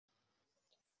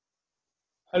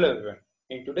Hello everyone.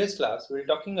 In today's class, we're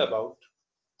talking about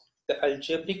the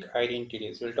algebraic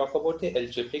identities. We'll talk about the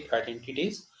algebraic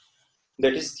identities.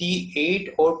 That is the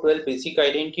 8 or 12 basic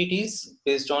identities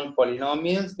based on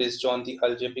polynomials, based on the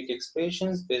algebraic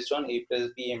expressions, based on a plus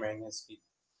b, a minus b.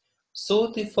 So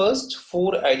the first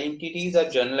 4 identities are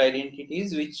general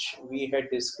identities which we had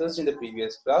discussed in the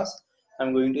previous class.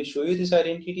 I'm going to show you these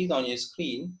identities on your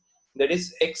screen. That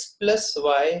is x plus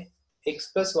y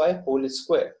whole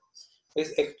square.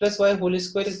 Is x plus y whole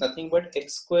square is nothing but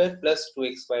x square plus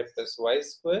 2xy plus y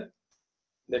square.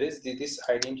 That is this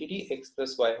identity x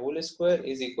plus y whole square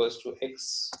is equals to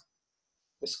x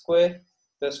square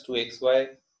plus 2xy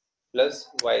plus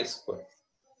y square.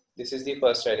 This is the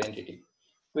first identity.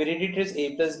 We read it as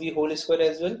a plus b whole square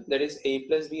as well. That is a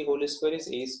plus b whole square is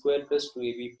a square plus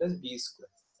 2ab plus b square.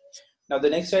 Now the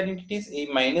next identity is a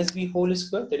minus b whole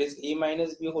square. That is a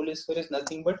minus b whole square is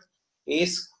nothing but a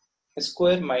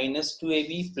square minus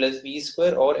 2ab plus b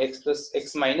square, or x plus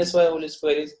x minus y whole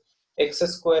square is x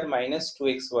square minus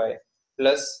 2xy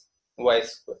plus y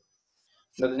square.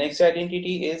 Now the next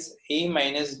identity is a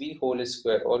minus b whole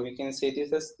square, or we can say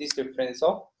this as this difference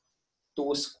of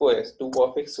two squares, two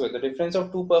perfect squares. The difference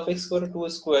of two perfect square, two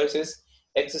squares is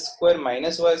x square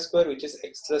minus y square, which is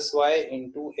x plus y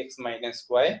into x minus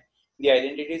y. The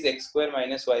identity is x square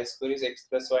minus y square is x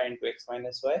plus y into x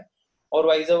minus y, or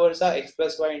vice versa, x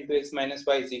plus y into x minus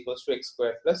y is equals to x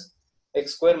square plus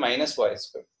x square minus y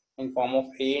square. In form of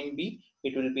a and b,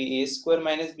 it will be a square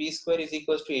minus b square is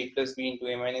equals to a plus b into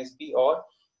a minus b, or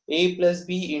a plus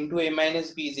b into a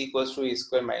minus b is equals to a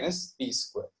square minus b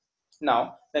square.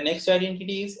 Now, the next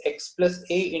identity is x plus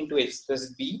a into x plus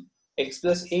b. X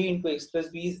plus a into x plus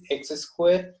b is x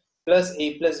square plus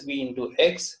a plus b into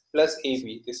x plus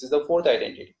ab. This is the fourth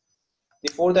identity.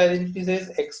 The fourth identity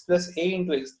says x plus a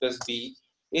into x plus b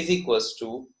is equals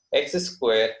to x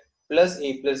square plus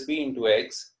a plus b into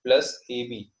x plus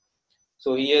ab.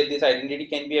 So here this identity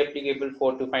can be applicable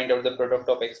for to find out the product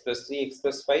of x plus 3, x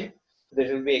plus 5.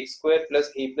 There will be x square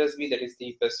plus a plus b, that is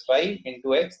 3 plus 5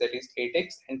 into x, that is 8x,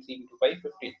 and 3 into 5,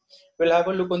 15. We'll have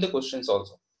a look on the questions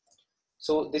also.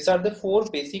 So these are the 4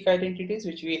 basic identities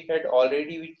which we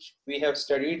have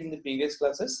studied in the previous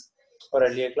classes or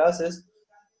earlier classes.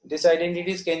 These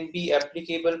identities can be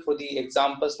applicable for the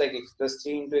examples like x plus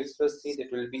 3 into x plus 3,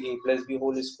 that will be a plus b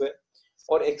whole square,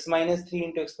 or x minus 3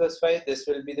 into x plus 5. This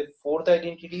will be the fourth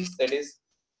identities, that is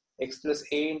x plus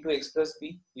a into x plus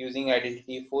b. Using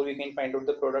identity 4, we can find out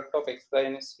the product of x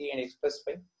minus 3 and x plus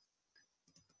 5.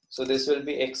 So this will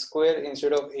be x square,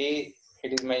 instead of a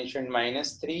it is mentioned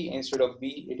minus 3, instead of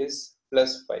b it is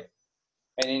plus 5,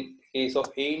 and in case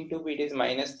of a into b it is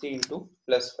minus 3 into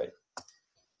plus 5.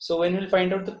 So when we'll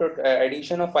find out the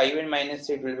addition of 5 and minus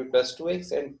 3, it will be plus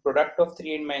 2x, and product of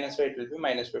 3 and minus 5, it will be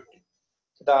minus 15.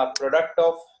 So the product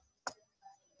of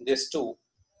these two,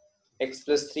 x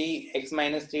plus 3, x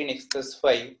minus 3 and x plus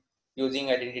 5, using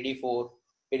identity 4,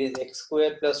 it is x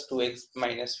square plus 2x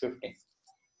minus 15.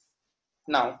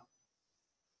 Now,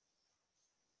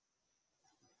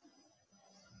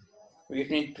 we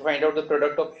need to find out the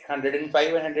product of 105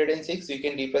 and 106. We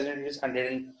can represent it as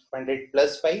 100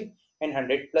 plus 5 and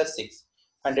 100 plus 6.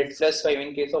 100 plus 5,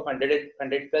 in case of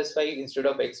 100 plus 5, instead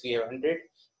of x we have 100,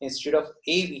 instead of a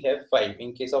we have 5.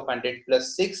 In case of 100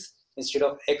 plus 6, instead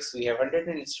of x we have 100,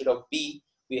 and instead of b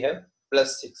we have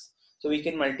plus 6. So we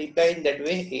can multiply in that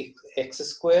way x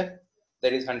square,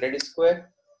 that is 100 square,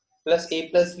 plus a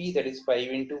plus b, that is 5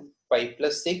 into 5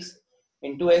 plus 6,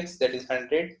 into x, that is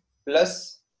 100,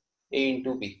 plus a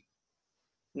into b.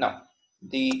 Now,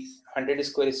 the 100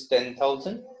 square is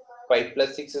 10,000, 5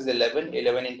 plus 6 is 11,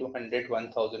 11 into 100,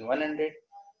 1,100,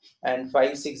 and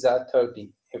 5, 6 are 30.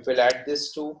 If we'll add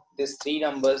this to these three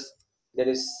numbers, there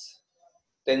is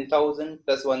 10,000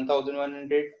 plus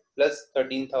 1,100 plus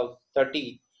 13,000,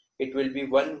 30, it will be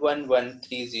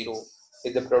 11130,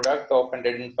 is the product of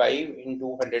 105 into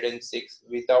 106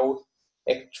 without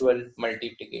actual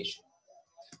multiplication.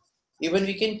 Even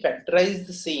we can factorize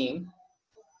the same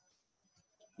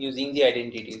using the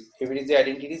identities. If it is the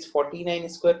identities 49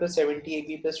 square plus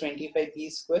 70ab plus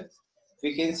 25b square,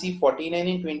 we can see 49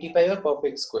 and 25 are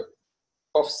perfect square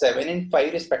of 7 and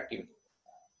 5 respectively.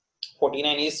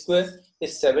 49a square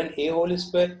is 7a whole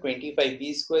square,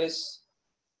 25b square is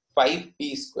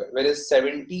 5b square, whereas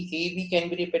 70ab can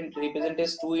be represented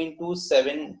as 2 into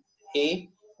 7a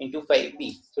into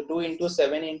 5b. So 2 into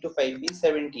 7 into 5b is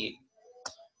 70a.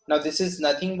 Now this is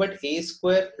nothing but a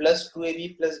square plus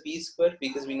 2ab plus b square,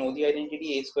 because we know the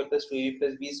identity a square plus 2ab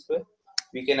plus b square.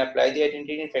 We can apply the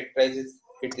identity and factorize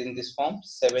it in this form,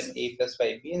 7a plus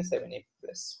 5b and 7a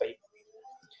plus 5b.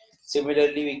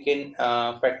 Similarly, we can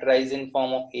factorize in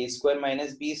form of a square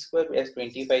minus b square as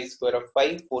 25 square of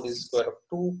 5, 4 is square of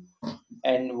 2,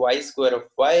 and y square of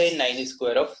y, 9 is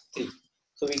square of 3.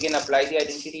 So we can apply the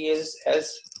identity as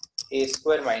a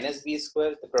square minus b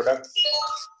square, the product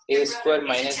a square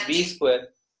minus b square,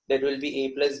 that will be a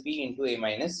plus b into a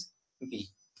minus b.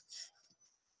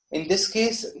 In this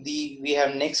case, we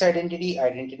have next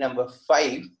identity number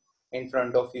 5 in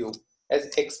front of you as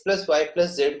x plus y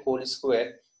plus z whole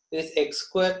square is x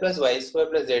square plus y square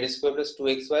plus z square plus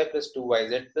 2xy plus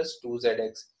 2yz plus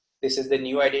 2zx. This is the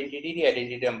new identity, the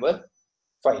identity number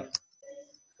 5.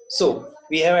 So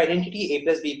we have identity a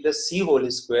plus b plus c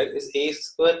whole square is a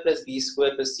square plus b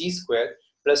square plus c square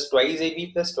plus twice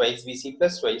ab plus twice bc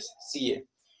plus twice ca.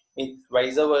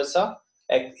 Vice versa,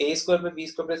 a square plus b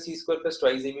square plus c square plus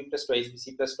twice ab plus twice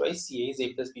bc plus twice ca is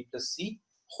a plus b plus c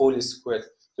whole square.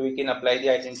 So we can apply the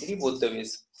identity both the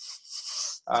ways.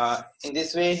 In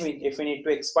this way, if we need to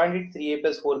expand it 3a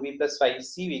plus 4b plus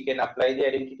 5c, we can apply the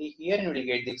identity here and we will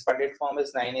get the expanded form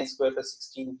as 9a square plus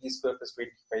 16b square plus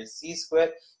 25c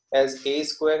square as a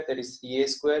square, that is 3a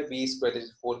square, b square, that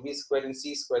is 4b square, and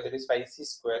c square, that is 5c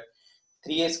square.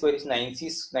 3a square is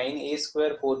 9a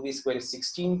square, 4b square is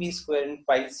 16b square, and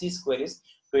 5c square is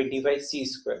 25c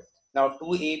square. Now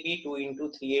 2ab, 2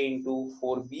 into 3a into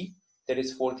 4b, that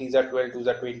is 4 3s are 12, 2s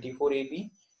are 24ab.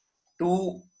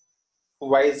 2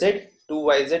 yz,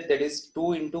 2yz, that is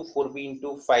 2 into 4b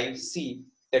into 5c,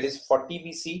 that is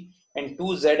 40bc, and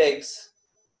 2zx,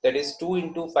 that is 2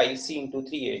 into 5c into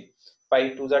 3a.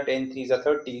 5 2s are 10, 3s are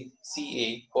 30,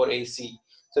 ca or ac.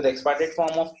 So the expanded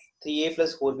form of 3a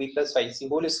plus 4b plus 5c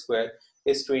whole square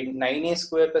is 9a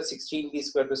square plus 16b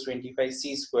square plus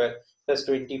 25c square plus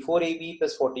 24ab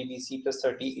plus 40bc plus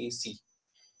 30ac.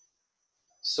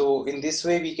 So in this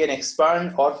way we can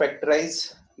expand or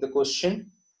factorize the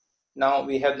question. Now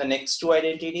we have the next two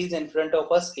identities in front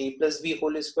of us, a plus b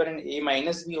whole square and a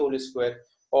minus b whole square,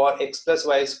 or x plus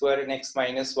y square and x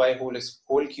minus y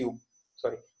whole cube.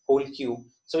 Whole cube.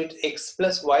 So it's x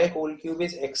plus y whole cube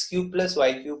is x cube plus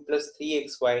y cube plus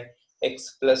 3xy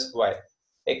x plus y.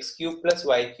 X cube plus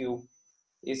y cube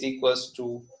is equals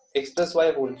to x plus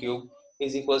y whole cube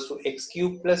is equals to x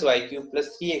cube plus y cube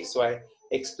plus 3xy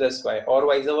x plus y, or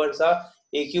vice versa,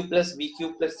 a cube plus b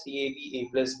cube plus 3ab a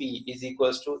plus b is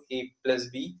equals to a plus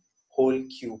b whole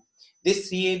cube. This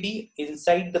 3ab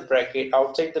inside the bracket,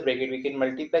 outside the bracket, we can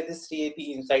multiply this 3ab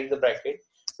inside the bracket.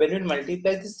 When we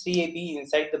multiply this 3ab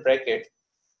inside the bracket,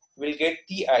 we'll get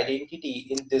the identity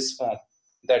in this form,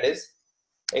 that is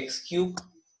x cube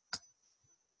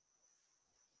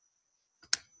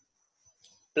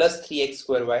plus 3x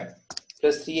square y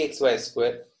plus 3xy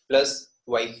square plus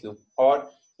y cube, or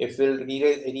if we'll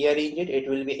rearrange it, it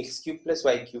will be x cube plus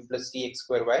y cube plus 3x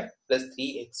square y plus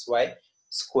 3xy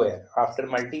square after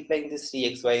multiplying this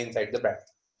 3xy inside the bracket.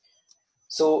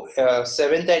 So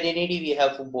seventh identity we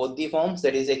have for both the forms,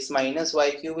 that is x minus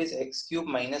y cube is x cube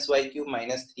minus y cube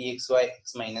minus 3xy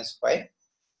x minus y.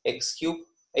 X cube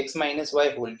x minus y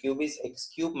whole cube is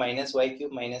x cube minus y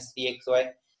cube minus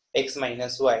 3xy x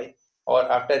minus y, or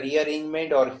after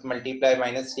rearrangement or multiply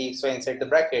minus 3xy inside the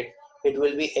bracket, it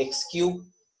will be x cube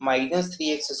minus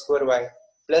 3x square y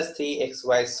plus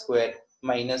 3xy square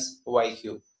minus y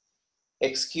cube.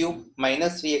 X cube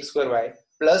minus 3x square y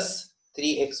plus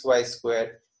 3xy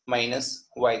square minus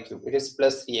y cube. It is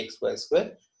plus 3xy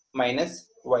square minus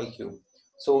y cube.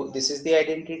 So this is the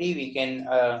identity. We can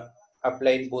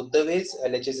apply in both the ways.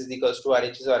 LHS is equals to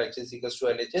RHS or RHS is equals to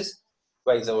LHS,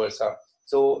 vice versa.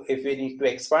 So if we need to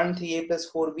expand 3a plus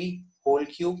 4b whole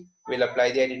cube, we'll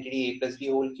apply the identity a plus b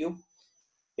whole cube.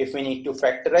 If we need to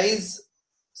factorize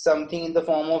something in the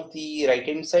form of the right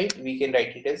hand side, we can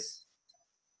write it as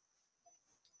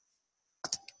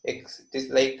x. This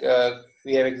like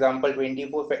we have example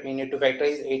 24. We need to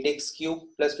factorize 8x cube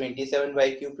plus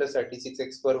 27y cube plus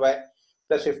 36x square y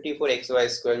plus 54xy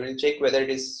square. We'll check whether it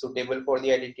is suitable for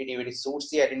the identity. If it suits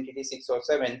the identity 6 or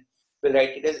 7, we'll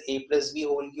write it as a plus b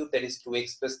whole cube, that is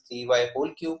 2x plus 3y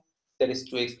whole cube, that is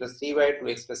 2x plus 3y,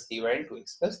 2x plus 3y, and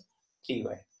 2x plus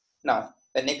 3y. Now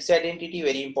the next identity,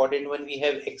 very important one, we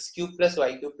have x cube plus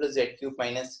y cube plus z cube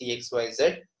minus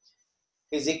 3xyz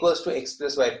is equals to x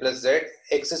plus y plus z,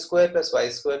 x square plus y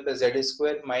square plus z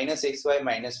square minus xy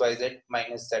minus yz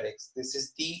minus zx. This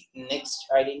is the next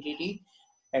identity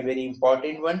and very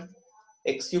important one.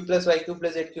 X cube plus y cube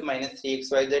plus z cube minus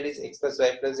 3xyz is x plus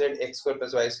y plus z, x square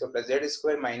plus y square plus z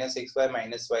square minus xy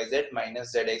minus yz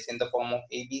minus zx. In the form of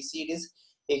ABC, it is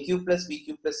a cube plus b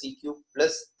cube plus c cube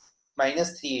plus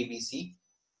minus 3abc,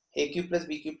 a cube plus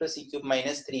b cube plus c cube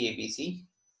minus 3abc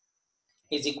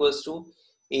is equals to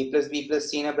a plus b plus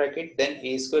c in a bracket, then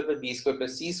a square plus b square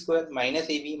plus c square minus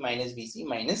ab minus bc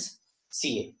minus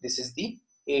ca. This is the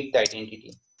 8th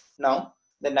identity. Now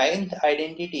the 9th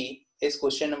identity is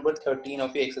question number 13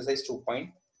 of your exercise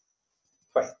 2.5.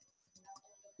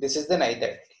 This is the 9th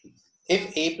identity.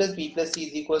 If a plus b plus c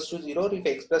is equals to 0, or if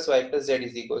x plus y plus z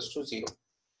is equals to 0.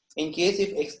 In case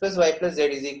if x plus y plus z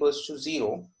is equals to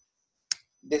 0,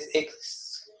 this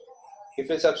x, if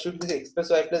you substitute this x plus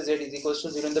y plus z is equals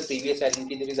to 0 in the previous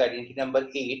identity, that is identity number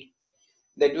 8,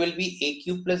 that will be a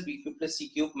cube plus b cube plus c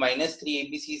cube minus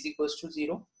 3abc is equals to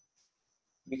 0,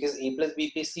 because a plus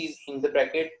b plus c is in the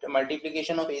bracket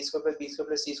multiplication of a square plus b square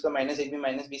plus c square minus ab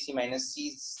minus bc minus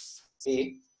c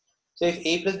a. So if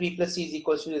a plus b plus c is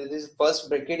equals to 0, this first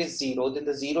bracket is 0, then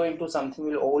the 0 into something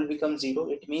will all become 0.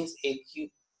 It means a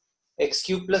cube x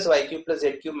cube plus y cube plus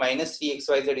z cube minus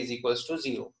 3xyz is equals to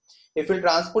 0. If we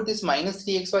transport this minus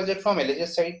 3xyz from LHS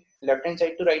side, left hand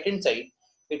side to right hand side,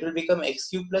 it will become x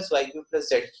cube plus y cube plus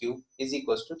z cube is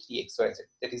equals to 3xyz.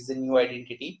 That is the new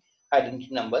identity, identity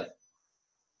number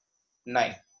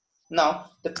 9.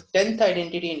 Now the 10th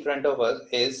identity in front of us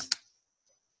is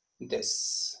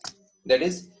this. That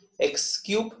is x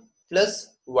cube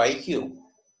plus y cube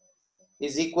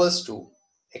is equals to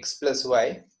x plus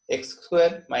y, x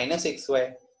square minus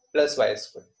xy plus y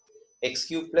square. X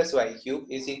cube plus y cube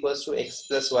is equals to x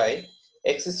plus y,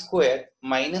 x square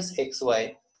minus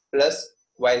xy plus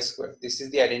y square. This is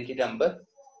the identity number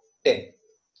 10.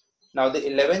 Now the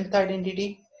 11th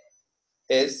identity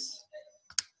is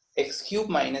x cube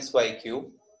minus y cube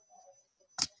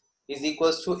is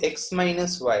equals to x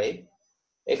minus y,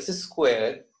 x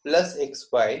square plus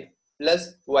xy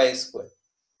plus y square.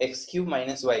 X cube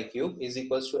minus y cube is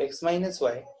equals to x minus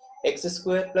y, x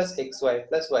square plus xy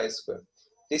plus y square.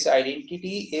 This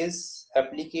identity is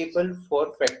applicable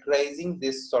for factorizing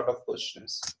this sort of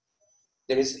questions.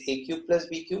 There is a cube plus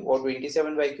b cube, or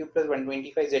 27y cube plus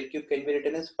 125z cube can be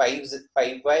written as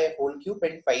 5y whole cube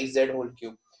and 5z whole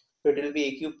cube. So it will be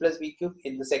a cube plus b cube.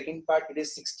 In the second part, it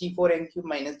is 64n cube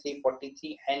minus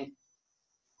 343n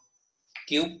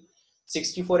cube.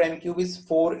 64m cube is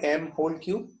 4m whole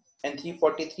cube, and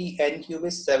 343n cube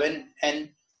is 7n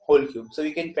whole cube. So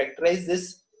we can factorize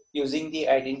this using the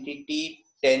identity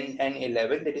 10 and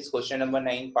 11. That is question number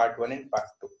 9 part 1 and part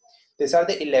 2. These are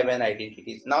the 11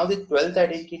 identities. Now the 12th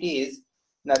identity is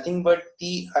nothing but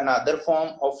the another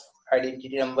form of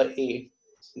identity number 8.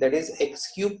 That is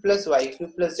x cube plus y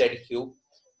cube plus z cube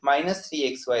minus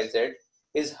 3xyz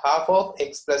is half of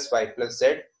x plus y plus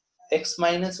z. X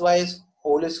minus y is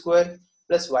whole square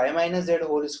plus y minus z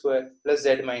whole square plus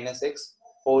z minus x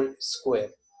whole square.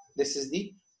 This is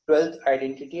the 12th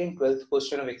identity and 12th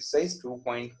question of exercise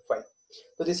 2.5.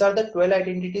 So these are the 12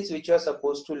 identities which you are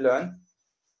supposed to learn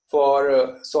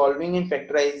for solving and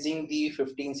factorizing the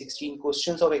 15-16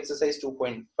 questions of exercise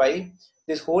 2.5.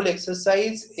 This whole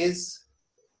exercise is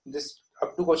this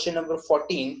up to question number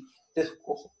 14. This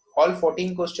all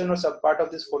 14 questions or subpart of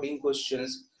this 14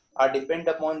 questions are depend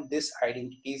upon these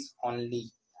identities only.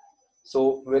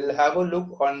 So we'll have a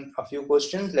look on a few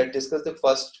questions. Let's discuss the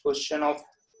first question of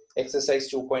exercise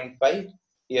 2.5.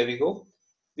 Here we go.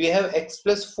 We have x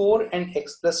plus 4 and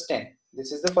x plus 10.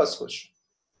 This is the first question.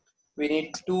 We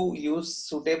need to use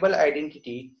suitable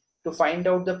identity to find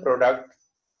out the product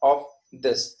of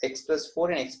this x plus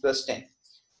 4 and x plus 10.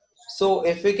 So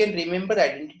if we can remember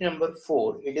identity number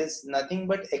 4, it is nothing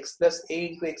but x plus a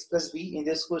into x plus b. In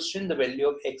this question, the value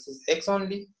of x is x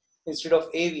only. Instead of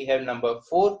a, we have number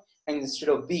 4, and instead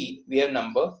of b, we have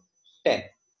number 10.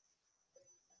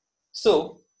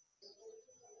 So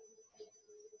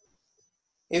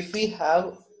if we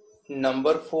have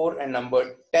number 4 and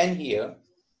number 10 here,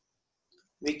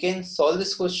 we can solve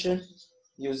this question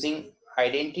using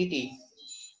identity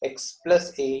x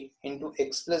plus a into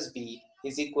x plus b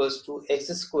is equals to x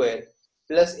square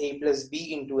plus a plus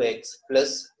b into x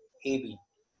plus ab.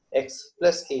 X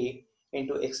plus a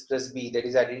into x plus b, that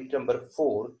is identity number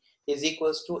 4, is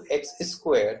equals to x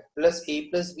square plus a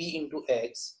plus b into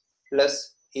x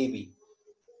plus ab.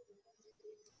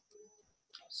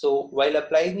 So while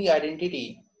applying the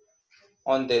identity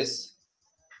on this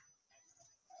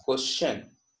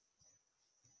question,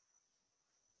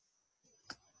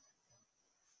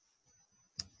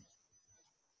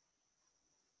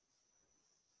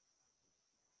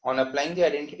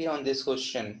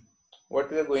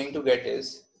 what we are going to get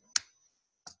is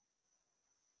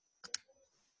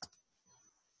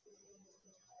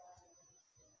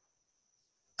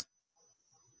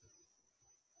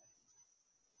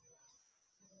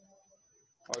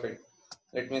alright.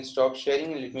 Let me stop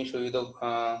sharing and let me show you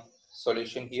the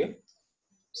solution here.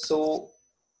 So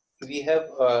we have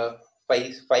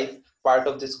five part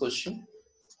of this question.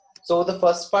 So the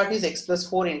first part is x plus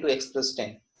 4 into x plus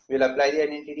 10. We'll apply the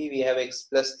identity. We have x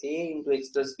plus a into x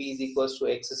plus b is equals to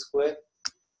x square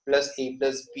plus a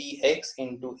plus bx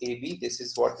into ab. This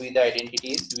is what the identity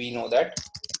is. We know that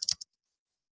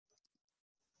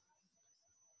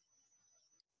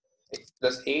x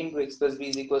plus a into x plus b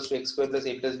is equals to x square plus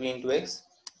a plus b into x.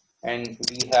 And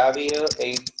we have here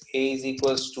a is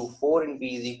equals to 4 and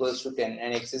b is equals to 10,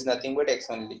 and x is nothing but x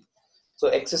only. So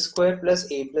x square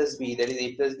plus a plus b, that is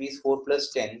a plus b is 4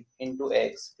 plus 10 into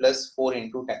x plus 4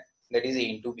 into 10, that is a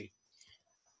into b.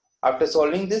 After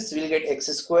solving this, we'll get x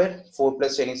square, 4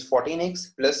 plus 10 is 14x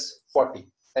plus 40.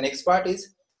 The next part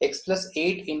is x plus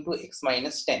 8 into x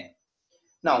minus 10.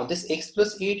 Now this x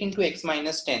plus 8 into x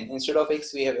minus 10, instead of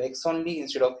x we have x only,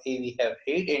 instead of a we have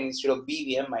 8, and instead of b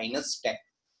we have minus 10.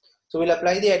 So we'll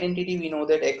apply the identity. We know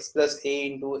that x plus a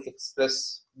into x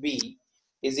plus b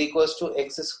is equals to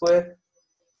x square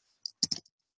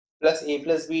plus a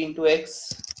plus b into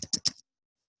x,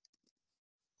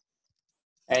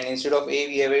 and instead of a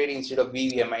we have 8, instead of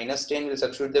b we have minus 10. We'll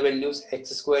substitute the values. X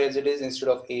square as it is, instead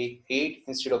of a 8,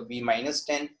 instead of b minus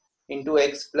 10 into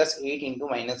x plus 8 into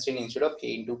minus 10 instead of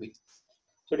a into b.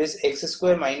 So it is x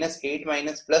square minus 8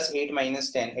 minus plus 8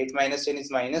 minus 10. 8 minus 10 is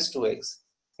minus 2x,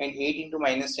 and 8 into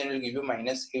minus 10 will give you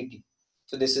minus 80.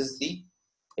 So this is the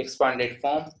expanded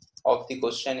form of the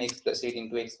question x plus 8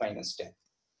 into x minus 10.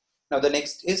 Now the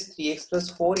next is 3x plus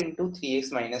 4 into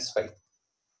 3x minus 5.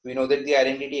 We know that the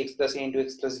identity x plus a into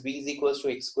x plus b is equals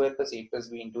to x square plus a plus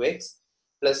b into x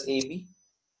plus ab.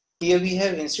 Here we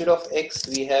have, instead of x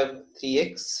we have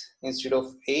 3x, instead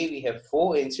of a we have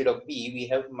 4, instead of b we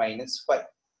have minus 5.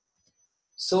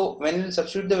 So when we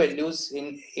substitute the values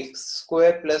in x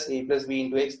square plus a plus b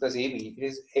into x plus ab, it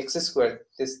is x square,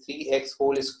 this 3x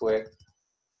whole square,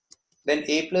 then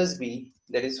a plus b,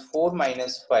 that is 4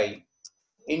 minus 5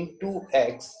 into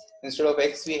x, instead of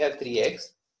x we have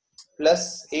 3x,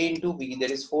 plus a into b, that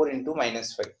is 4 into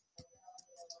minus 5.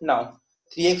 Now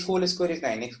 3x whole square is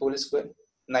 9x whole square,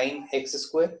 9x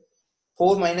square.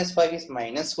 4 minus 5 is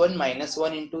minus 1, minus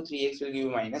 1 into 3x will give you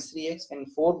minus 3x,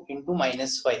 and 4 into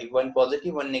minus 5, one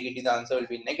positive, one negative, the answer will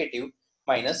be negative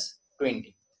minus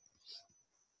 20.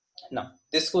 Now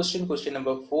this question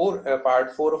number 4,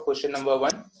 part 4 of question number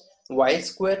 1, y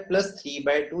square plus 3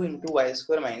 by 2 into y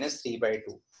square minus 3 by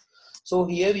 2. So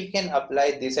here we can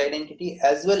apply this identity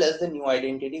as well as the new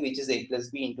identity, which is a plus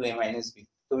b into a minus b.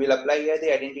 So we'll apply here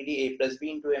the identity a plus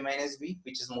b into a minus b,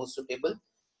 which is most suitable.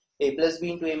 A plus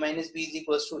b into a minus b is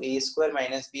equals to a square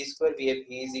minus b square. We have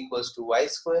a is equals to y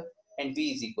square and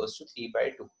b is equals to 3 by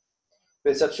 2.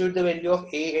 We'll substitute the value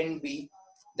of a and b,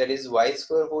 that is y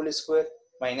square whole square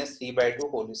minus 3 by 2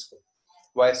 whole square.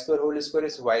 Y square whole square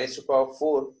is y raised to power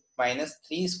 4 minus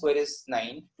 3 square is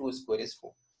 9, 2 square is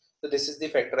 4. So this is the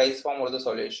factorized form or the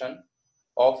solution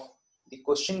of the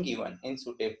question given in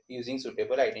using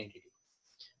suitable identity.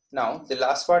 Now the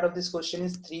last part of this question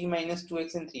is 3 minus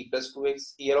 2x and 3 plus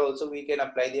 2x. Here also we can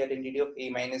apply the identity of a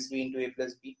minus b into a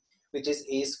plus b, which is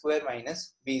a square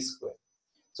minus b square.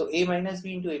 So a minus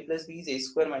b into a plus b is a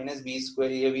square minus b square.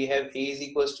 Here we have a is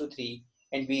equals to 3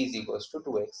 and b is equals to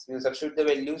 2x. We will substitute the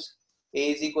values.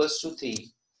 A is equals to 3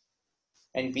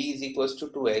 and b is equals to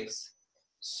 2x.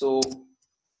 So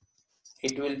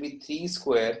it will be 3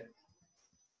 square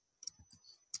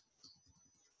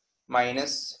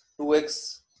minus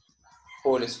 2x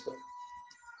whole square.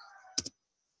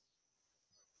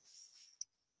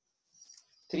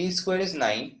 3 square is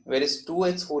 9, whereas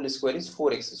 2x whole square is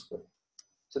 4x square.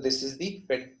 So this is the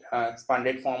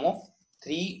expanded form of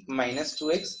 3 minus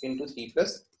 2x into 3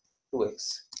 plus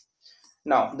 2x.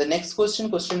 Now the next question,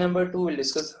 question number 2, we'll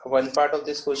discuss one part of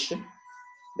this question,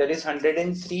 that is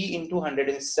 103 into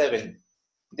 107.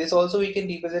 This also we can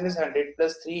represent as 100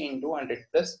 plus 3 into 100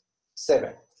 plus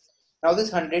 7. Now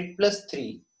this 100 plus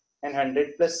 3 and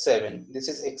 100 plus 7, this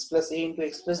is x plus a into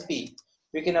x plus b.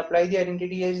 We can apply the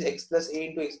identity as x plus a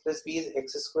into x plus b is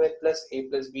x square plus a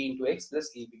plus b into x plus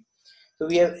ab. So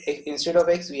we have, instead of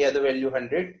x we have the value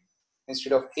 100,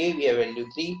 instead of a we have value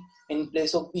 3, in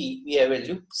place of b we have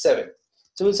value 7.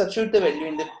 So we'll substitute the value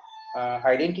in the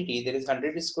identity, that is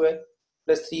 100 square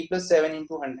plus 3 plus 7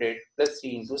 into 100 plus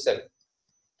 3 into 7.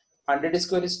 100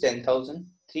 square is 10,000,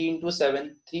 3 into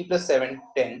 7, 3 plus 7,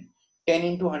 10, 10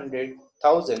 into 100,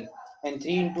 1000, and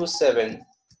 3 into 7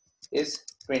 is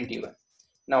 21.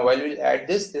 Now while we'll add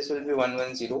this will be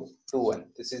 11021.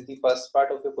 This is the first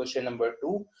part of the question number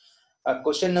 2.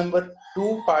 Question number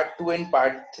 2, part 2 and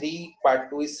part 3. Part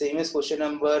 2 is same as question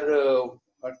number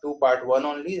 2, part 1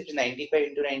 only. It is 95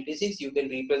 into 96. You can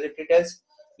represent it as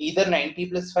either 90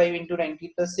 plus 5 into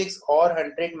 90 plus 6 or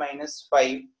 100 minus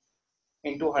 5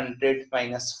 into 100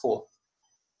 minus 4.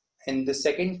 In the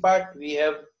second part, we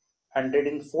have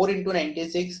 104 into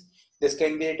 96. This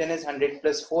can be written as 100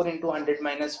 plus 4 into 100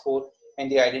 minus 4.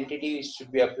 And the identity which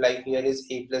should be applied here is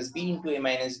a plus b into a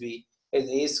minus b is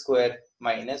a square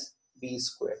minus b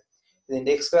square. In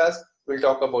the next class, we'll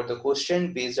talk about the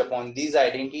question based upon these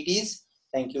identities.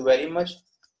 Thank you very much.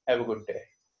 Have a good day.